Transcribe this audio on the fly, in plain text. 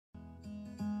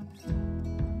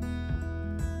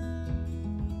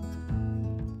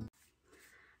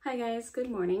Hi guys, good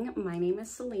morning. My name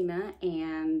is Selena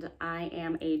and I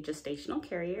am a gestational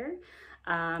carrier.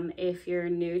 If you're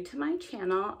new to my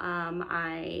channel,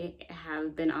 I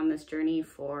have been on this journey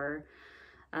for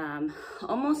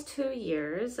almost 2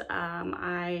 years.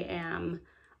 I am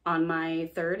on my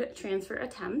 3rd transfer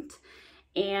attempt,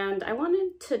 and I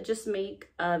wanted to just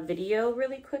make a video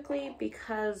really quickly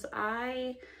because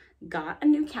I got a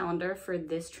new calendar for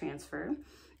this transfer.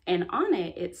 And on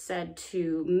it, it said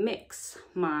to mix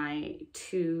my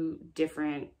 2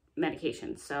 different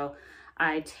medications. So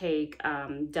I take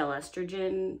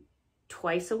estrogen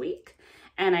twice a week,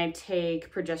 and I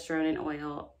take progesterone and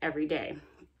oil every day.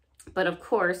 But of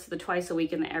course, the twice a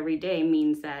week and the every day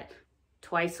means that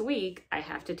twice a week, I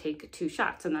have to take 2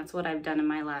 shots. And that's what I've done in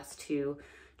my last 2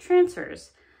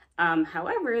 transfers.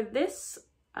 However, this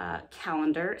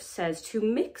calendar says to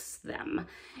mix them,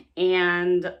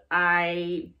 and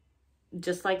I,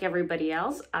 just like everybody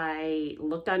else, I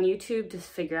looked on YouTube to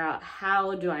figure out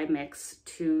how do I mix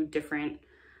 2 different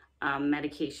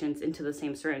medications into the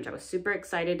same syringe. I was super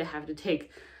excited to have to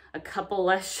take a couple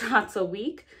less shots a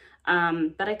week,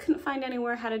 but I couldn't find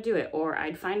anywhere how to do it. Or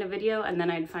I'd find a video and then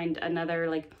I'd find another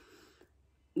like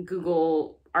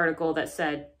Google article that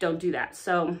said don't do that.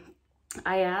 So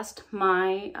I asked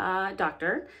my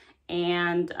doctor,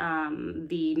 and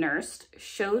the nurse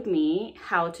showed me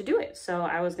how to do it. So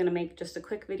I was gonna make just a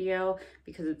quick video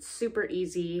because it's super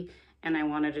easy and I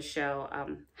wanted to show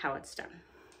how it's done.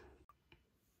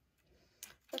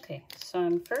 Okay, so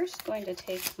I'm first going to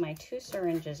take my 2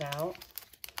 syringes out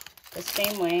the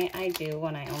same way I do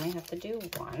when I only have to do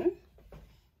 1.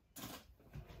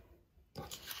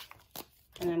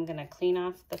 And I'm gonna clean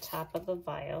off the top of the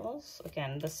vials,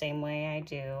 again, the same way I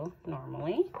do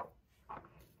normally.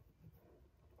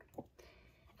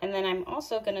 And then I'm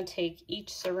also gonna take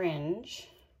each syringe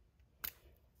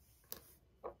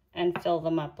and fill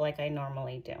them up like I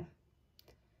normally do.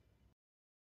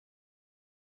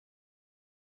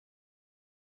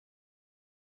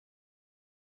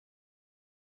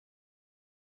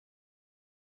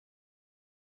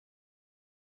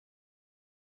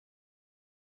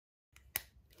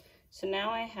 So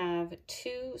now I have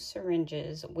 2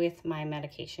 syringes with my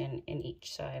medication in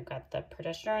each. So I've got the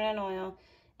progesterone and oil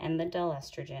and the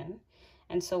estrogen.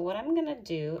 And so what I'm gonna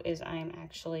do is I'm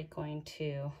actually going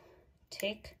to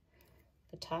take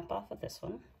the top off of this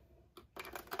one.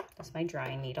 That's my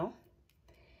drying needle.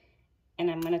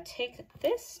 And I'm gonna take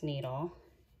this needle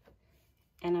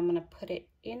and I'm gonna put it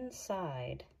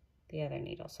inside the other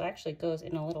needle. So it actually goes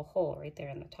in a little hole right there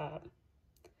in the top.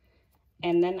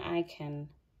 And then I can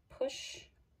push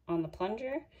on the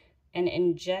plunger and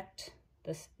inject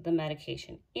the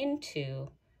medication into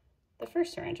the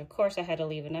first syringe. Of course, I had to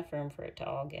leave enough room for it to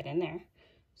all get in there.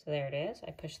 So there it is.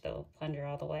 I pushed the plunger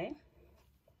all the way.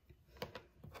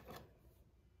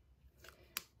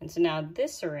 And so now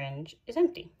this syringe is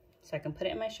empty. So I can put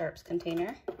it in my sharps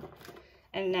container.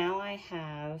 And now I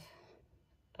have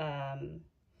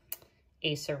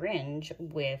a syringe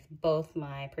with both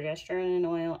my progesterone and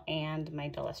oil and my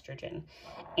estrogen.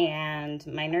 And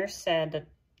my nurse said that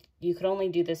you could only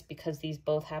do this because these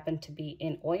both happen to be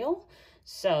in oil.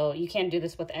 So you can't do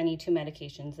this with any 2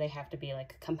 medications. They have to be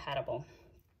like compatible.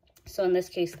 So in this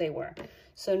case they were.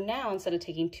 So now instead of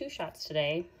taking 2 shots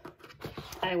today,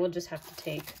 I will just have to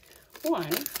take 1.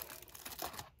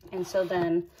 And so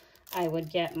then I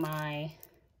would get my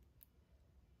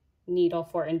needle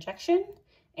for injection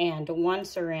and 1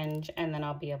 syringe, and then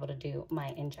I'll be able to do my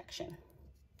injection.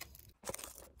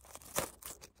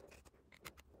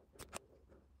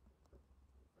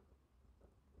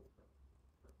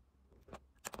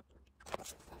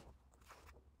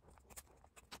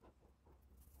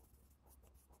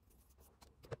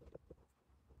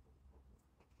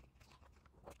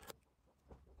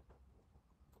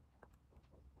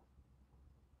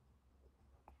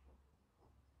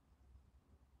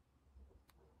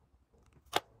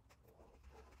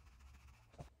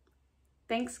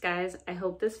 Thanks guys, I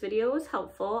hope this video was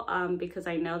helpful because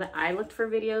I know that I looked for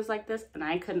videos like this and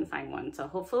I couldn't find one. So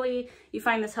hopefully you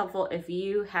find this helpful if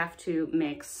you have to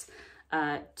mix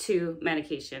 2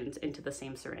 medications into the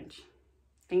same syringe.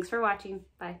 Thanks for watching,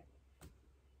 bye.